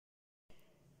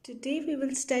Today we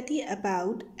will study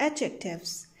about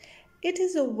adjectives. It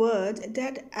is a word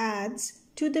that adds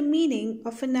to the meaning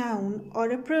of a noun or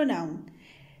a pronoun.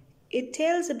 It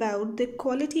tells about the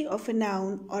quality of a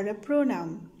noun or a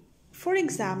pronoun. For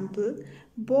example,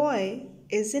 boy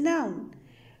is a noun.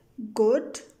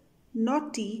 Good,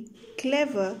 naughty,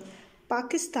 clever,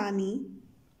 Pakistani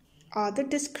are the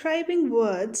describing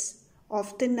words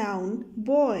of the noun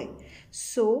boy.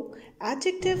 So,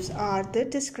 adjectives are the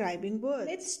describing words.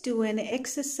 Let's do an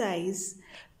exercise.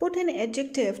 Put an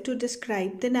adjective to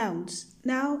describe the nouns.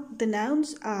 Now, the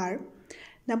nouns are,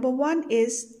 number one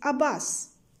is a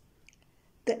bus.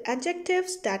 The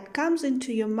adjectives that comes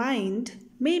into your mind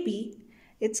may be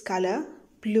its color,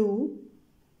 blue,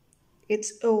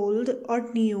 it's old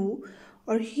or new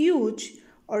or huge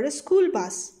or a school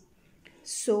bus.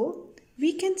 So,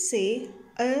 we can say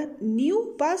a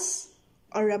new bus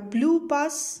or a blue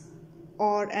bus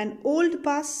or an old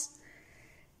bus.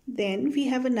 Then we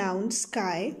have a noun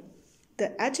sky.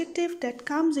 The adjective that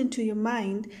comes into your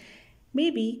mind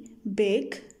may be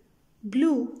big,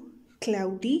 blue,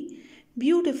 cloudy,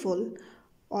 beautiful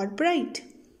or bright.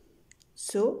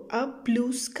 So a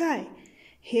blue sky.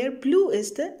 Here blue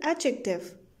is the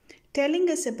adjective telling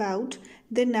us about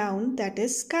the noun that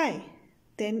is sky.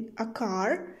 Then a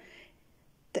car.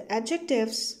 The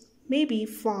adjectives may be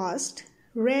fast,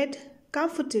 red,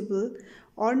 comfortable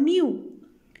or new.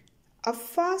 A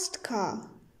fast car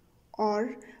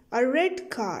or a red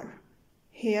car.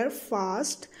 Here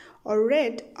fast or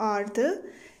red are the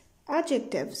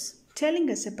adjectives telling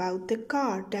us about the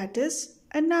car, that is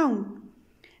a noun.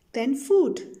 Then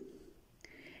food.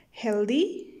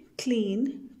 Healthy,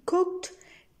 clean, cooked,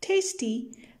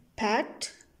 tasty,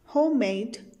 packed,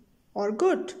 homemade or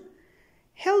good.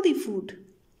 Healthy food.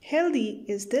 Healthy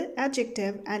is the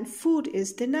adjective and food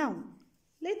is the noun.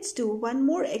 Let's do one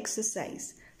more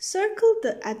exercise. Circle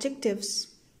the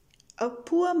adjectives. A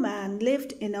poor man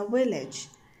lived in a village.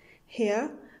 Here,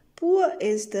 poor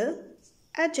is the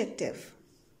adjective.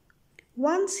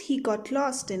 Once he got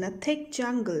lost in a thick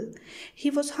jungle.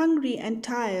 He was hungry and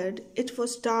tired. It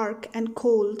was dark and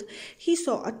cold. He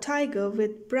saw a tiger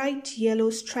with bright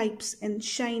yellow stripes and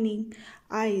shining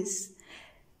eyes.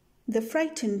 The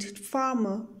frightened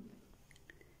farmer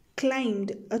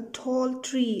climbed a tall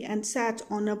tree and sat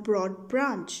on a broad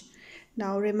branch.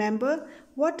 Now remember,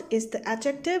 what is the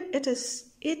adjective?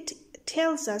 It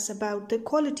tells us about the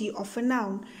quality of a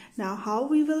noun. Now how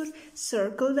we will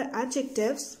circle the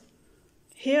adjectives?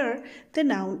 Here the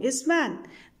noun is man.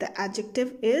 The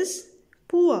adjective is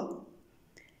poor.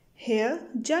 Here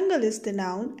jungle is the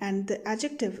noun and the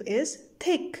adjective is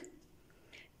thick.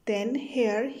 Then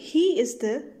here he is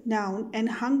the noun and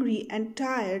hungry and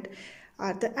tired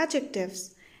are the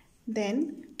adjectives.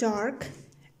 Then dark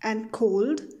and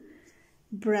cold,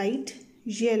 bright,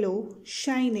 yellow,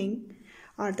 shining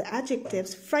are the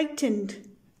adjectives. Frightened,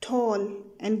 tall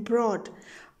and broad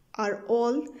are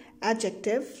all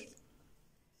adjectives.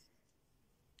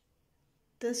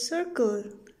 The circle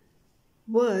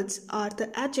words are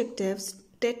the adjectives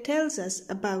that tells us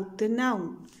about the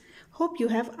noun. Hope you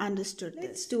have understood this.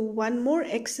 Let's do one more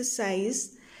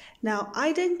exercise. Now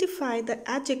identify the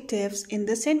adjectives in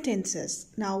the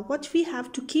sentences. Now what we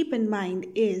have to keep in mind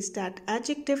is that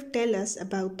adjectives tell us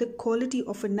about the quality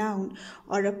of a noun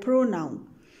or a pronoun.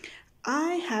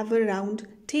 I have a round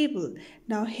table.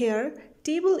 Now here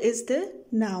table is the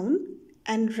noun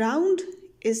and round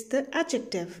is the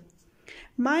adjective.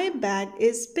 My bag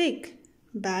is big.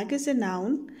 Bag is a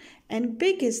noun and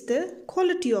big is the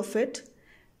quality of it,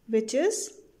 which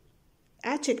is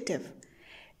adjective.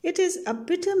 It is a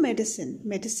bitter medicine.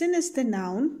 Medicine is the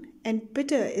noun and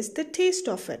bitter is the taste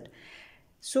of it.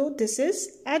 So this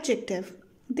is adjective.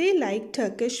 They like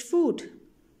Turkish food.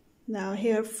 Now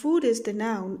here food is the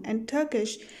noun and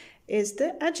Turkish is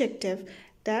the adjective,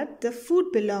 that the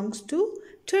food belongs to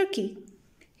Turkey.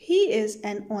 He is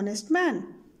an honest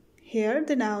man. Here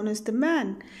the noun is the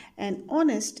man and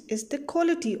honest is the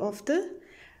quality of the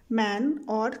man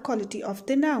or quality of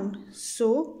the noun.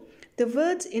 So the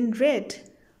words in red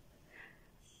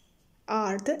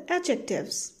are the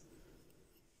adjectives.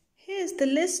 Here is the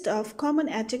list of common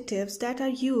adjectives that are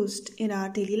used in our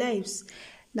daily lives.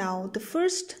 Now the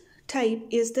first type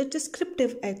is the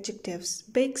descriptive adjectives.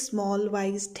 Big, small,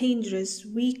 wise, dangerous,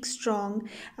 weak, strong,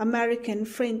 American,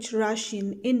 French,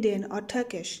 Russian, Indian or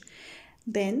Turkish.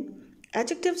 Then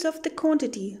adjectives of the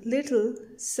quantity: little,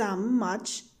 some,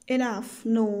 much, enough,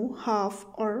 no, half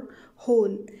or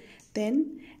whole.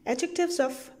 Then adjectives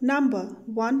of number: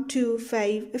 1, 2,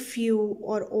 5, a few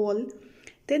or all.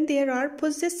 Then there are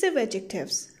possessive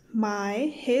adjectives: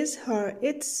 my, his, her,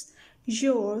 its,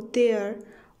 your, their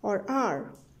or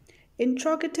are.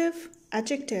 Interrogative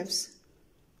adjectives: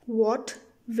 what,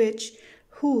 which,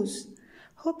 whose.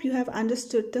 Hope you have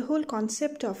understood the whole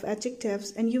concept of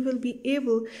adjectives and you will be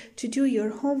able to do your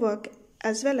homework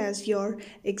as well as your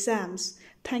exams.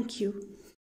 Thank you.